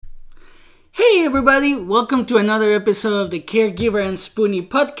everybody, welcome to another episode of the Caregiver and Spoonie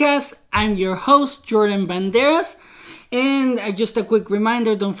podcast. I'm your host, Jordan Banderas. And just a quick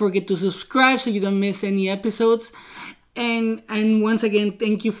reminder, don't forget to subscribe so you don't miss any episodes. And once again,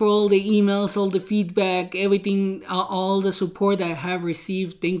 thank you for all the emails, all the feedback, everything, all the support I have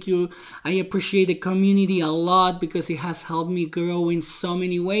received. Thank you. I appreciate the community a lot because it has helped me grow in so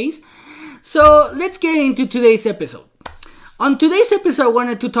many ways. So let's get into today's episode. On today's episode, I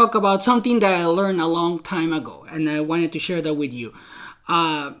wanted to talk about something that I learned a long time ago, and I wanted to share that with you.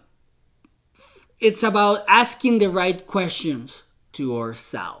 It's about asking the right questions to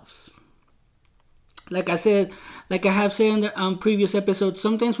ourselves. Like I have said on previous episodes,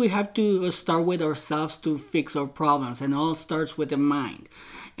 sometimes we have to start with ourselves to fix our problems, and it all starts with the mind.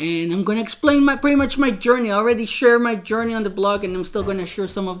 And I'm going to explain pretty much my journey. I already shared my journey on the blog, and I'm still going to share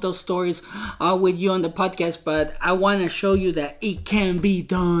some of those stories with you on the podcast. But I want to show you that it can be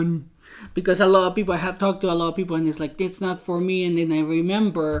done. Because a lot of people, I have talked to a lot of people, and it's like, it's not for me. And then I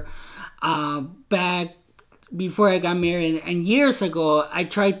remember back before I got married and years ago, I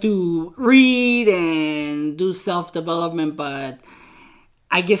tried to read and do self-development, but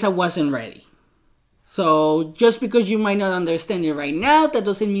I guess I wasn't ready. So just because you might not understand it right now, that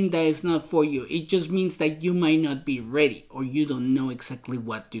doesn't mean that it's not for you. It just means that you might not be ready or you don't know exactly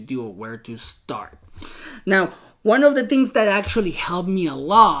what to do or where to start. Now, one of the things that actually helped me a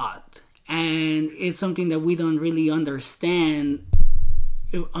lot, and it's something that we don't really understand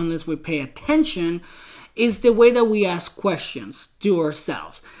unless we pay attention, is the way that we ask questions to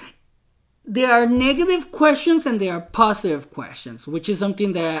ourselves. There are negative questions and there are positive questions, which is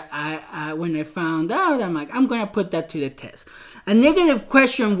something that I when I found out, I'm like, I'm going to put that to the test. A negative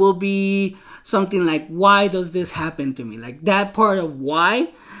question will be something like, why does this happen to me? Like that part of why,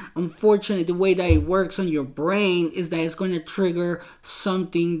 unfortunately, the way that it works on your brain is that it's going to trigger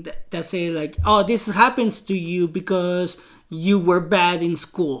something that say like, oh, this happens to you because you were bad in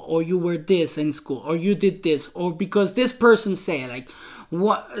school, or you were this in school, or you did this, or because this person said, like,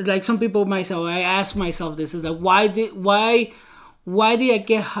 what? Like some people might say, I ask myself this is like, why did I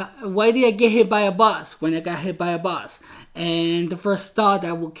get hit by a bus when I got hit by a bus? And the first thought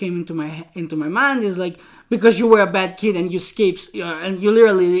that came into my mind is like, because you were a bad kid and you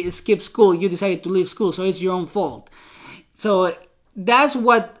literally skipped school, you decided to leave school, so it's your own fault. So that's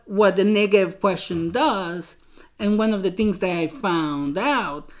what the negative question does. And one of the things that I found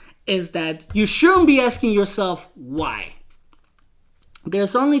out is that you shouldn't be asking yourself why.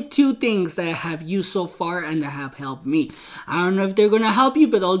 There's only two things that I have used so far and that have helped me. I don't know if they're going to help you,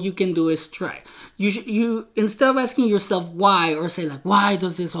 but all you can do is try. You instead of asking yourself why, or say like, why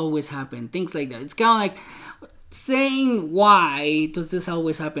does this always happen? Things like that. It's kind of like saying, why does this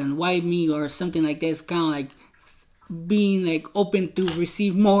always happen? Why me? Or something like that. It's kind of like being like open to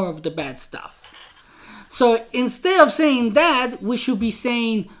receive more of the bad stuff. So instead of saying that, we should be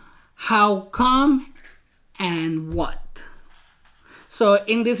saying how come and what. So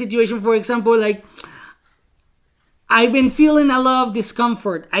in this situation, for example, like I've been feeling a lot of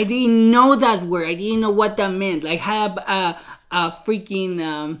discomfort. I didn't know that word. I didn't know what that meant. Like I have a freaking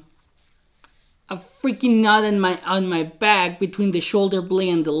knot on my back between the shoulder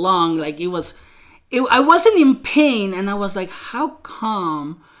blade and the lung. Like I wasn't in pain, and I was like, how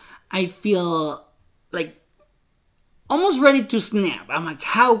come I feel like almost ready to snap? I'm like,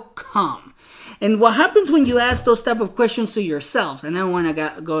 how come? And what happens when you ask those type of questions to yourself, and I don't want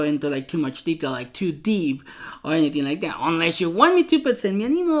to go into like too much detail, like too deep or anything like that, unless you want me to, but send me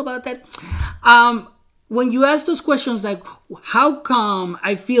an email about that. When you ask those questions like, how come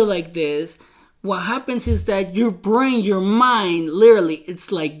I feel like this? What happens is that your brain, your mind, literally,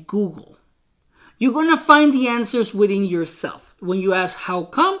 it's like Google. You're going to find the answers within yourself. When you ask, how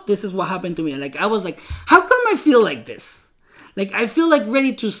come? This is what happened to me. Like, I was like, how come I feel like this? Like, I feel like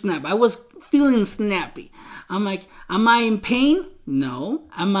ready to snap. I was feeling snappy. I'm like, am I in pain? No.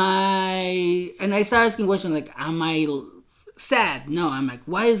 And I started asking questions like, am I sad? No. I'm like,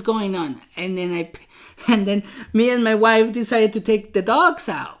 what is going on? And then me and my wife decided to take the dogs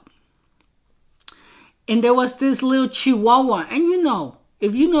out. And there was this little Chihuahua. And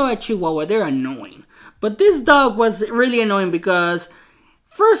if you know a Chihuahua, they're annoying. But this dog was really annoying because,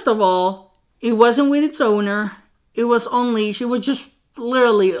 first of all, it wasn't with its owner. It was on leash. It was just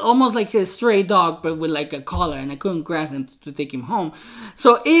literally almost like a stray dog, but with like a collar, and I couldn't grab him to take him home.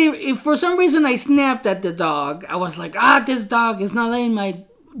 So if for some reason I snapped at the dog, I was like, this dog is not letting my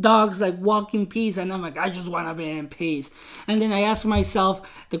dogs like walk in peace, and I'm like, I just want to be in peace. And then I asked myself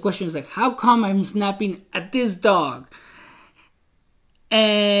the question is like, how come I'm snapping at this dog?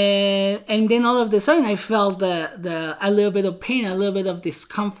 And then all of a sudden I felt the a little bit of pain, a little bit of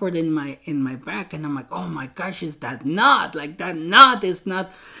discomfort in my back, and I'm like, oh my gosh, is that knot? Like that knot is not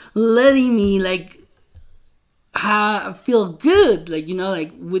letting me like feel good, like, you know,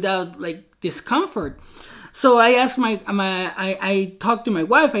 like without like discomfort. So I asked I talked to my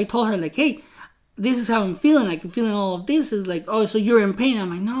wife. I told her like, hey, this is how I'm feeling. Like, I'm feeling all of this. Is like, oh, so you're in pain? I'm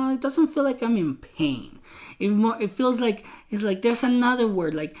like, no, it doesn't feel like I'm in pain. It feels like it's like there's another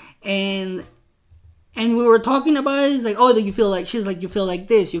word, like, and we were talking about it. It's like, oh, do you feel like? She's like, you feel like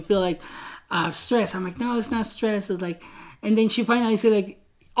this. You feel like stress. I'm like, no, it's not stress. It's like, and then she finally said like,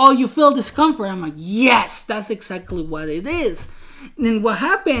 oh, you feel discomfort. I'm like, yes, that's exactly what it is. And then what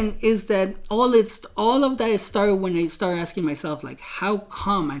happened is that all of that started when I started asking myself like, how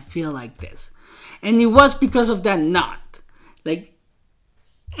come I feel like this? And it was because of that knot. Like,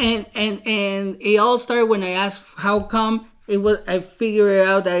 and it all started when I asked how come. I figured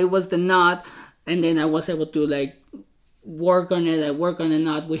out that it was the knot, and then I was able to like work on it. I work on the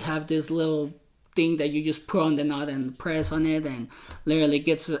knot. We have this little thing that you just put on the knot and press on it, and literally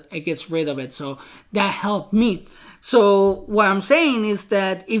it gets rid of it. So that helped me. So what I'm saying is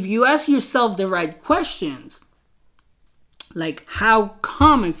that if you ask yourself the right questions, like how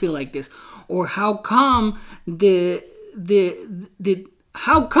come I feel like this, or how come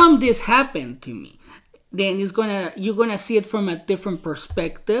how come this happened to me, then you're gonna see it from a different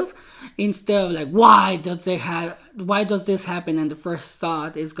perspective, instead of like, why does this happen, and the first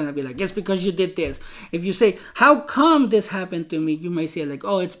thought is gonna be like, it's because you did this. If you say, how come this happened to me, you might say like,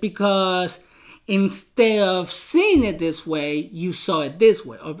 oh, it's because instead of seeing it this way, you saw it this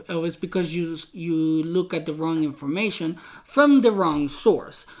way, or it's because you look at the wrong information from the wrong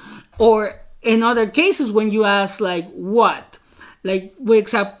source. Or in other cases, when you ask like, what, like,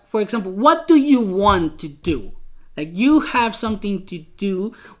 for example, what do you want to do? Like, you have something to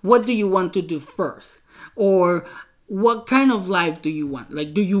do. What do you want to do first? Or what kind of life do you want?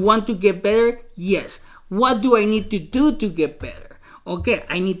 Like, do you want to get better? Yes. What do I need to do to get better? Okay,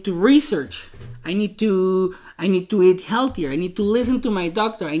 I need to research. I need to eat healthier. I need to listen to my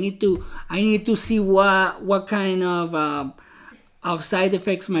doctor. I need to see what kind of side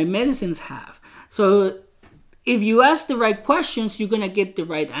effects my medicines have. So if you ask the right questions, you're gonna get the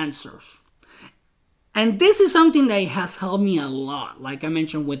right answers. And this is something that has helped me a lot. Like I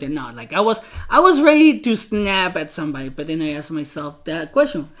mentioned with the knot, like I was ready to snap at somebody, but then I asked myself that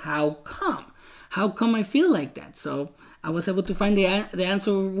question: how come? How come I feel like that? So I was able to find the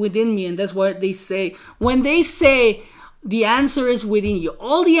answer within me, and that's what they say when they say the answer is within you.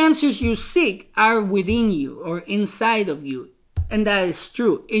 All the answers you seek are within you or inside of you. And that is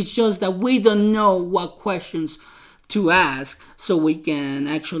true. It's just that we don't know what questions to ask so we can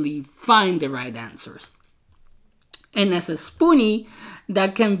actually find the right answers. And as a spoonie,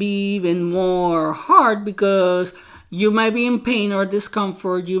 that can be even more hard because you might be in pain or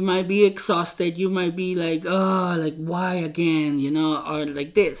discomfort. You might be exhausted. You might be like, oh, like why again, you know, or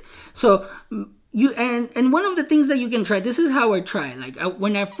like this. So you and one of the things that you can try. This is how I try. Like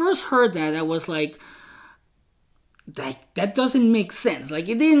when I first heard that, I was like, that doesn't make sense. Like,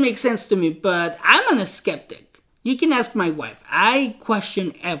 it didn't make sense to me, but I'm a skeptic. You can ask my wife. I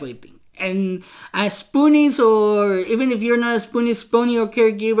question everything. And as spoonies, or even if you're not a spoonie or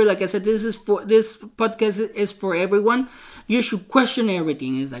caregiver, like I said, this podcast is for everyone. You should question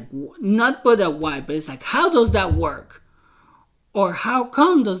everything. It's like, not but a why, but it's like, how does that work? Or how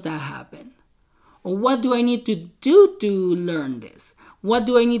come does that happen? Or what do I need to do to learn this? What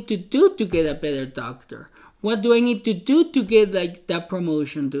do I need to do to get a better doctor? What do I need to do to get like that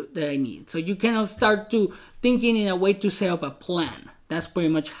promotion that I need? So you cannot start to thinking in a way to set up a plan. That's pretty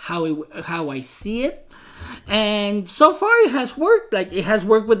much how I see it. And so far it has worked. Like, it has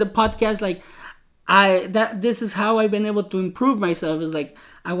worked with the podcast. Like, this is how I've been able to improve myself. Is like,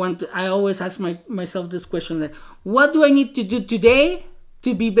 I always ask myself this question, like, what do I need to do today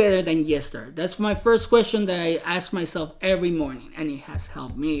to be better than yesterday? That's my first question that I ask myself every morning, and it has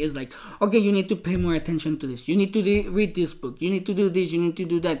helped me. It's like, okay, you need to pay more attention to this. You need to read this book. You need to do this. You need to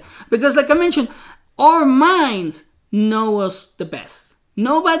do that. Because like I mentioned, our minds know us the best.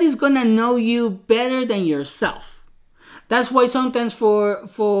 Nobody's gonna know you better than yourself. That's why sometimes for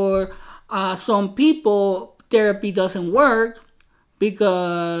some people, therapy doesn't work,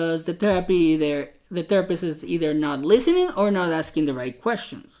 because the therapist is either not listening or not asking the right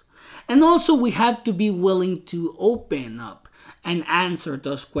questions. And also, we have to be willing to open up and answer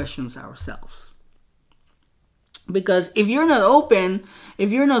those questions ourselves. Because if you're not open,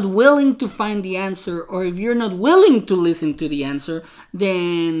 if you're not willing to find the answer, or if you're not willing to listen to the answer,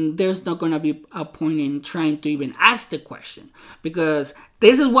 then there's not going to be a point in trying to even ask the question. Because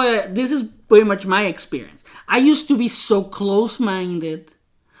this is pretty much my experience. I used to be so close-minded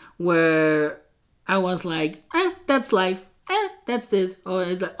where I was like, that's life. That's this. Or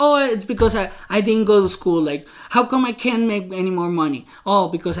it's like, it's because I didn't go to school. Like, how come I can't make any more money? Oh,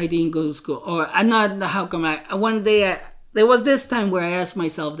 because I didn't go to school. Or I'm not, how come one day, there was this time where I asked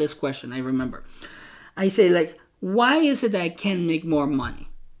myself this question, I remember. I say, like, why is it that I can't make more money?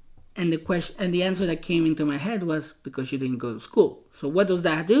 And the answer that came into my head was, because you didn't go to school. So what does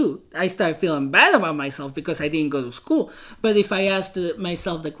that do? I start feeling bad about myself because I didn't go to school. But if I asked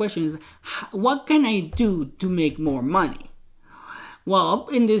myself the question is, what can I do to make more money? Well,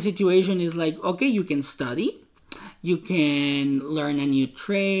 in this situation, is like, okay, you can study, you can learn a new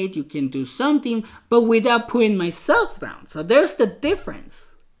trade, you can do something, but without putting myself down. So there's the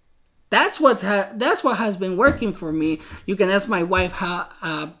difference. That's what has been working for me. You can ask my wife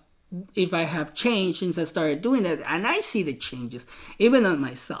how if I have changed since I started doing it, and I see the changes even on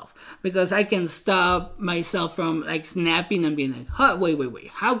myself, because I can stop myself from like snapping and being like, wait,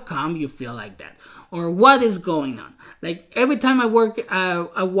 how come you feel like that? Or what is going on? Like every time I walk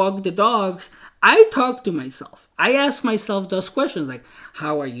the dogs, I talk to myself. I ask myself those questions like,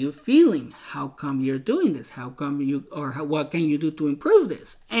 how are you feeling? How come you're doing this? How come what can you do to improve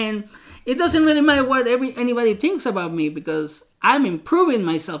this? And it doesn't really matter what anybody thinks about me, because I'm improving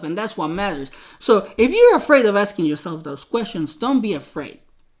myself, and that's what matters. So if you're afraid of asking yourself those questions, don't be afraid.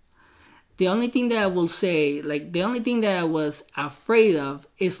 The only thing that I will say, the only thing that I was afraid of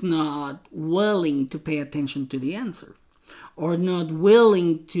is not willing to pay attention to the answer, or not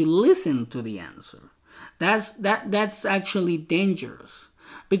willing to listen to the answer. That's actually dangerous,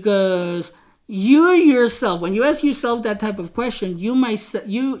 because you yourself, when you ask yourself that type of question, you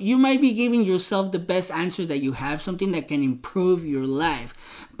might be giving yourself the best answer that you have, something that can improve your life.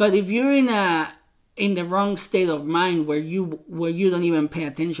 But if you're in the wrong state of mind, where you don't even pay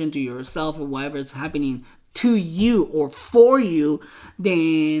attention to yourself or whatever is happening to you or for you,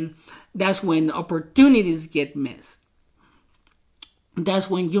 then that's when opportunities get missed. That's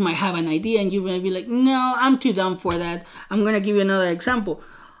when you might have an idea and you might be like, no, I'm too dumb for that. I'm gonna give you another example.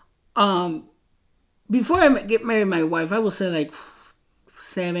 Before I get married my wife, I would say like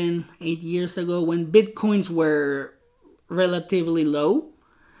 7-8 years ago, when Bitcoins were relatively low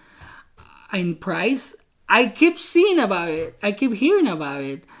in price, I kept seeing about it. I kept hearing about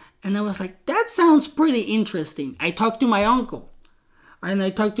it. And I was like, that sounds pretty interesting. I talked to my uncle. And I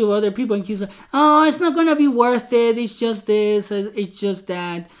talked to other people. And he's like, oh, it's not going to be worth it. It's just this. It's just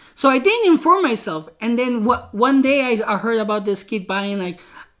that. So I didn't inform myself. And then one day I heard about this kid buying like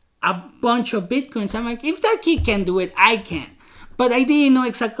a bunch of Bitcoins. I'm like, if that kid can do it, I can. But I didn't know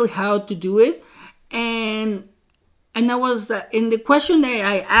exactly how to do it. And I was, and the question that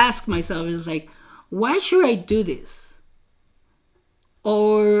I asked myself is like, why should I do this?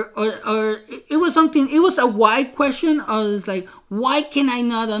 Or it was something, it was a why question. I was like, why can I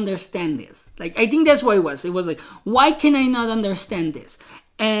not understand this? Like, I think that's what it was. It was like, why can I not understand this?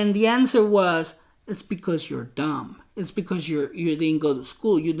 And the answer was, it's because you're dumb. It's because you didn't go to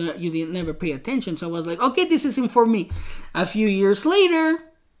school. You didn't never pay attention. So I was like, okay, this isn't for me. A few years later,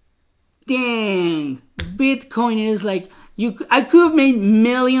 dang, Bitcoin is like, I could have made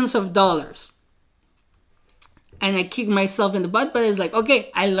millions of dollars. And I kicked myself in the butt, but it's like, okay,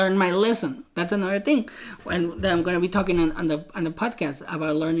 I learned my lesson. That's another thing. And I'm going to be talking on the podcast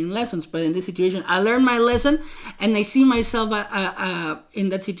about learning lessons. But in this situation, I learned my lesson, and I see myself in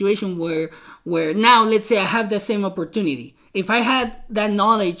that situation where now, let's say I have the same opportunity. If I had that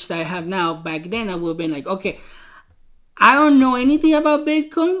knowledge that I have now back then, I would have been like, okay, I don't know anything about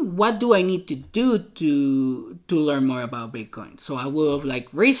Bitcoin. What do I need to do to learn more about Bitcoin? So I would have like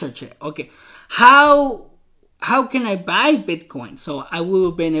researched it. Okay, how can I buy Bitcoin? So I would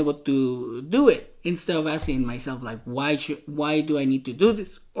have been able to do it, instead of asking myself like, why do I need to do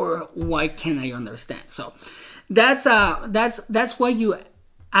this, or why can't I understand? So that's why you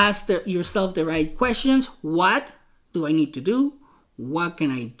ask yourself the right questions. What do I need to do? What can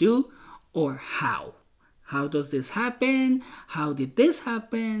I do? Or how? How does this happen? How did this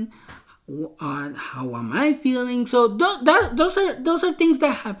happen? How am I feeling? So those are things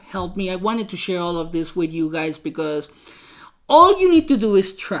that have helped me. I wanted to share all of this with you guys, because all you need to do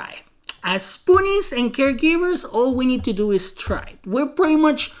is try. As spoonies and caregivers, all we need to do is try. We're pretty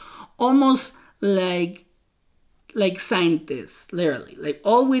much almost like scientists, literally. Like,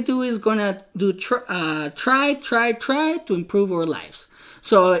 all we do is gonna do try to improve our lives.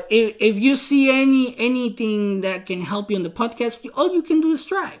 So if you see anything that can help you in the podcast, all you can do is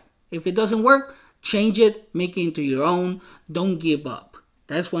try. If it doesn't work, change it, make it into your own. Don't give up.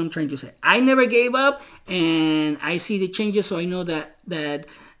 That's what I'm trying to say. I never gave up, and I see the changes, so I know that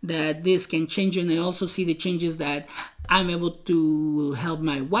this can change, and I also see the changes that I'm able to help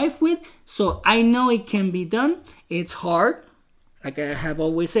my wife with. So I know it can be done. It's hard. Like I have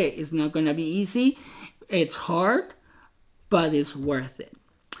always said, it's not going to be easy. It's hard, but it's worth it.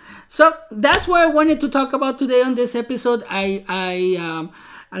 So that's what I wanted to talk about today on this episode.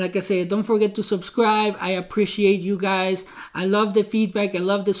 Like I said, don't forget to subscribe. I appreciate you guys. I love the feedback. I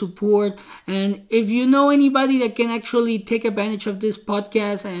love the support. And if you know anybody that can actually take advantage of this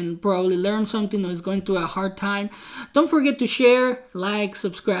podcast and probably learn something or is going through a hard time, don't forget to share, like,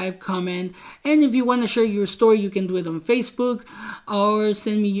 subscribe, comment. And if you want to share your story, you can do it on Facebook or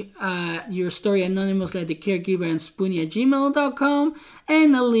send me your story anonymously at thecaregiverandspoonie@gmail.com.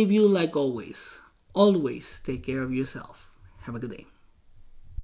 And I'll leave you like always. Always take care of yourself. Have a good day.